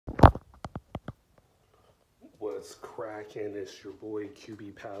What's cracking? It's your boy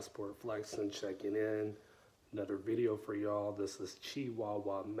QB Passport Flexin checking in. Another video for y'all. This is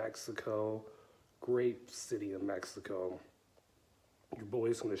Chihuahua, Mexico. Great city in Mexico. Your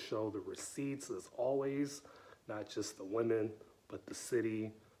boy's gonna show the receipts as always, not just the women, but the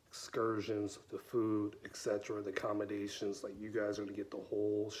city, excursions, the food, etc., the accommodations. Like, you guys are gonna get the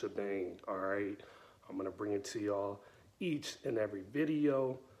whole shebang, all right? I'm gonna bring it to y'all each and every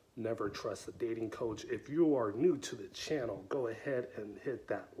video. Never trust a dating coach. If you are new to the channel, go ahead and hit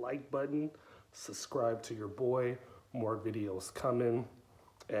that like button. Subscribe to your boy. More videos coming.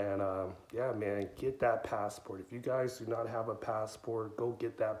 And yeah, man, get that passport. If you guys do not have a passport, go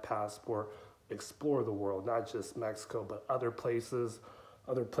get that passport. Explore the world, not just Mexico, but other places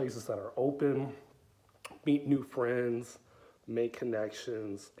that are open. Meet new friends, make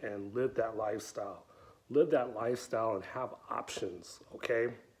connections, and live that lifestyle. Live that lifestyle and have options, okay?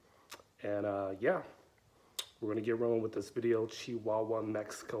 And yeah, we're gonna get rolling with this video. Chihuahua,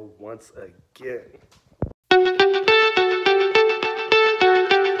 Mexico once again.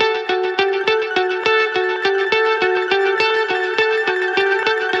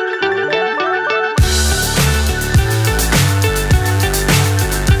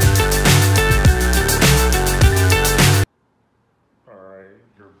 All right,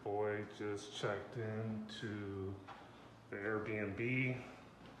 your boy just checked into the Airbnb.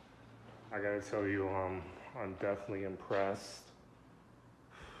 I gotta tell you, I'm definitely impressed.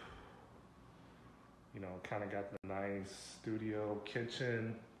 You know, kind of got the nice studio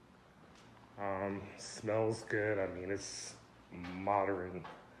kitchen. Smells good. I mean, it's modern.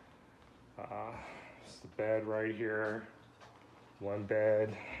 It's the bed right here. One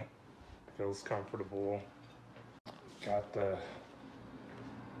bed. Feels comfortable. Got the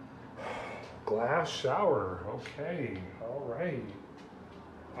glass shower. Okay, all right.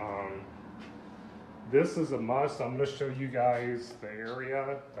 This is a must. I'm gonna show you guys the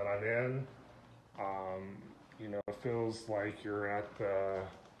area that I'm in. You know, it feels like you're at the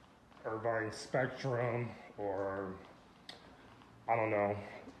Irvine Spectrum, or I don't know,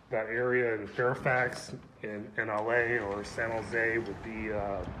 that area in Fairfax in LA, or San Jose would be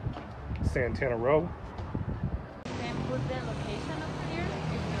Santana Row. Then put the location up here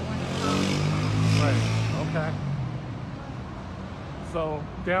if you want to come. Right, okay. So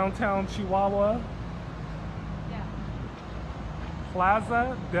downtown Chihuahua.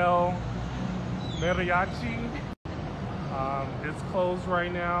 Plaza del Mariachi. It's closed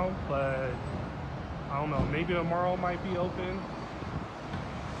right now, but I don't know, maybe tomorrow might be open.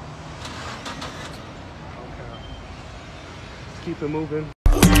 Okay. Let's keep it moving.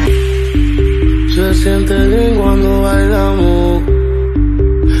 Se siente bien cuando bailamos.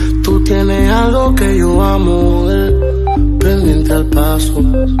 Tú tienes algo que yo amo. Pendiente al paso,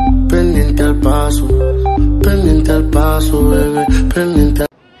 pendiente al paso, pendiente al paso, bebé, pendiente al...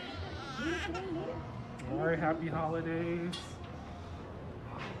 All right, happy holidays.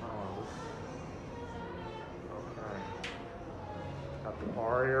 Okay. Got the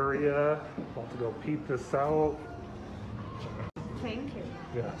bar area. About to go peep this out. Thank you.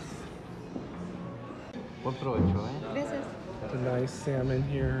 Yes. Buen provecho, eh? Gracias. The nice salmon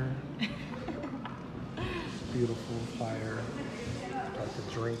here. Beautiful fire. Got the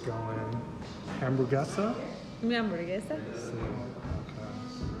drink going. Hamburguesa? Mi hamburguesa.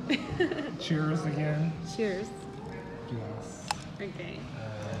 Okay. Cheers again. Cheers. Yes. Okay.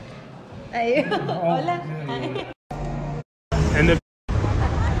 Ay, hola. Yeah. And the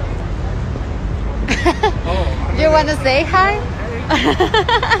You want to say hi?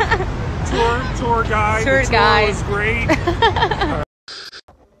 tour guide. Tour the guide. was great.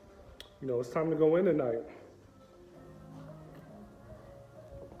 You know, it's time to go in tonight.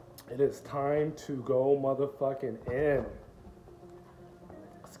 It is time to go motherfucking in.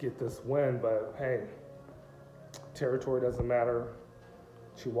 Let's get this win, but hey, territory doesn't matter.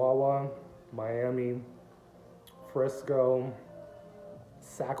 Chihuahua, Miami, Frisco,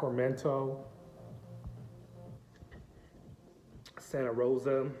 Sacramento, Santa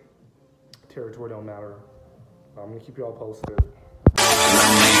Rosa, territory don't matter. I'm gonna keep you all posted.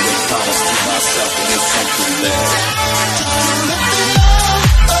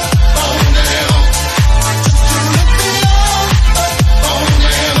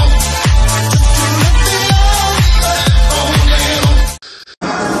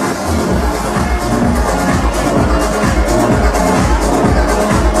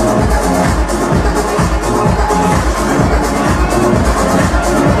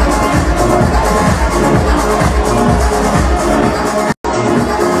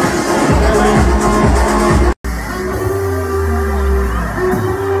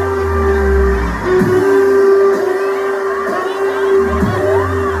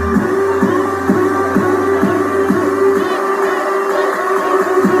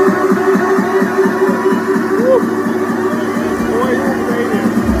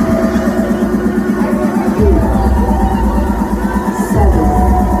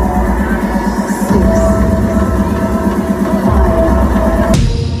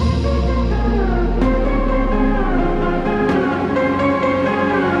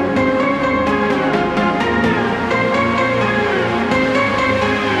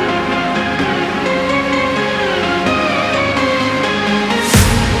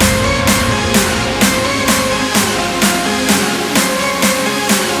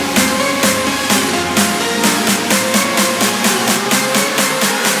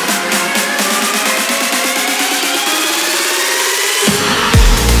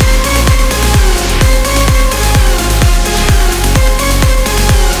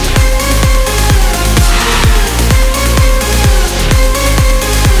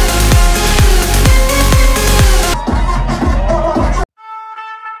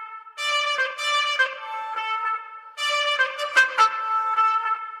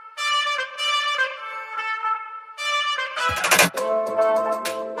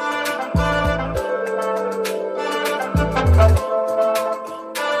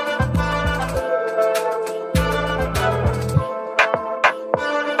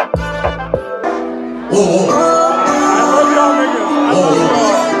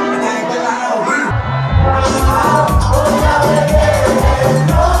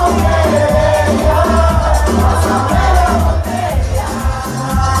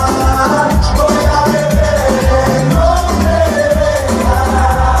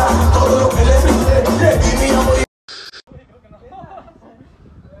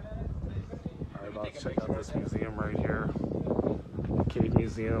 Check out this museum right here, Cave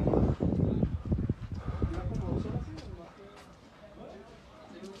Museum.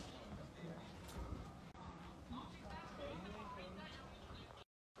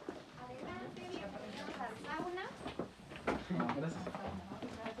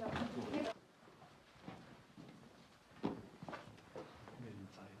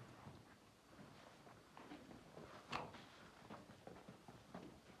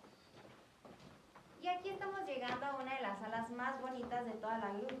 Y aquí estamos llegando a una de las salas más bonitas de toda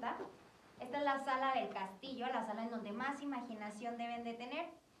la gruta. Esta es la sala del castillo, la sala en donde más imaginación deben de tener.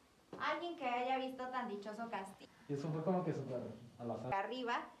 Alguien que haya visto tan dichoso castillo. Y eso fue como que súper al azar.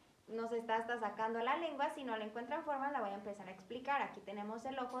 Arriba nos está hasta sacando la lengua, si no le encuentran forma la voy a empezar a explicar. Aquí tenemos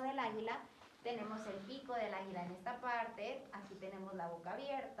el ojo del águila, tenemos el pico del águila en esta parte, aquí tenemos la boca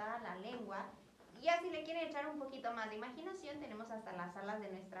abierta, la lengua. Y así le quieren echar un poquito más de imaginación, tenemos hasta las alas de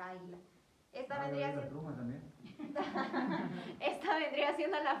nuestra águila. Esta vendría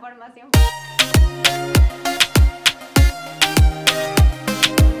siendo la formación.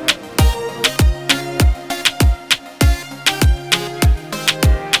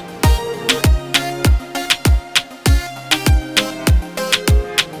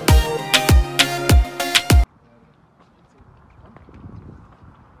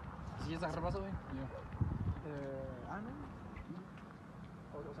 ¿Sí es repaso, güey? Yo. No.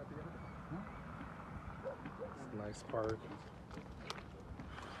 O sea, ¿no? Nice park.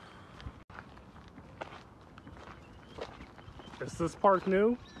 Is this park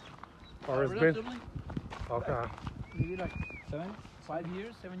new? Or has been? Okay. Maybe like 7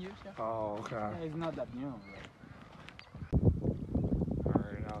 years, yeah. Oh, okay. Yeah, it's not that new.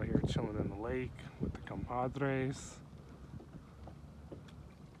 Alright, out here chilling in the lake with the compadres.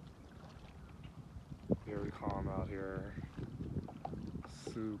 Very calm out here.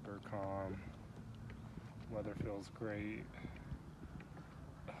 Super calm. Weather feels great.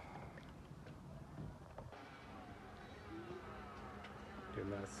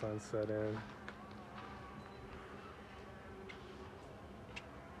 Getting that sunset in.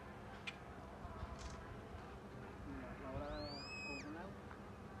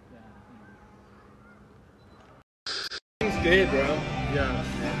 It's good, bro. Yeah.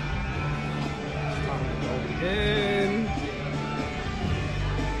 Time to go in.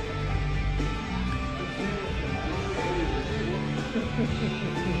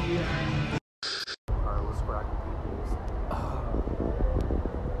 Alright, what's cracking, peoples?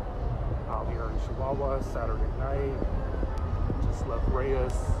 Out here in Chihuahua, Saturday night. Just left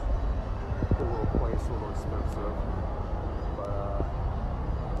Reyes. The little place, a little expensive. But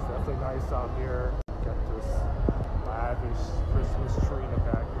it's definitely nice out here. Got this lavish Christmas tree in the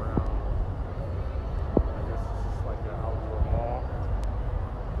background. I guess this is like an outdoor mall.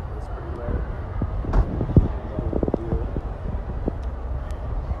 It's pretty lit.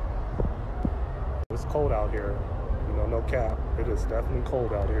 It's cold out here, you know, no cap. It is definitely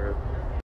cold out here.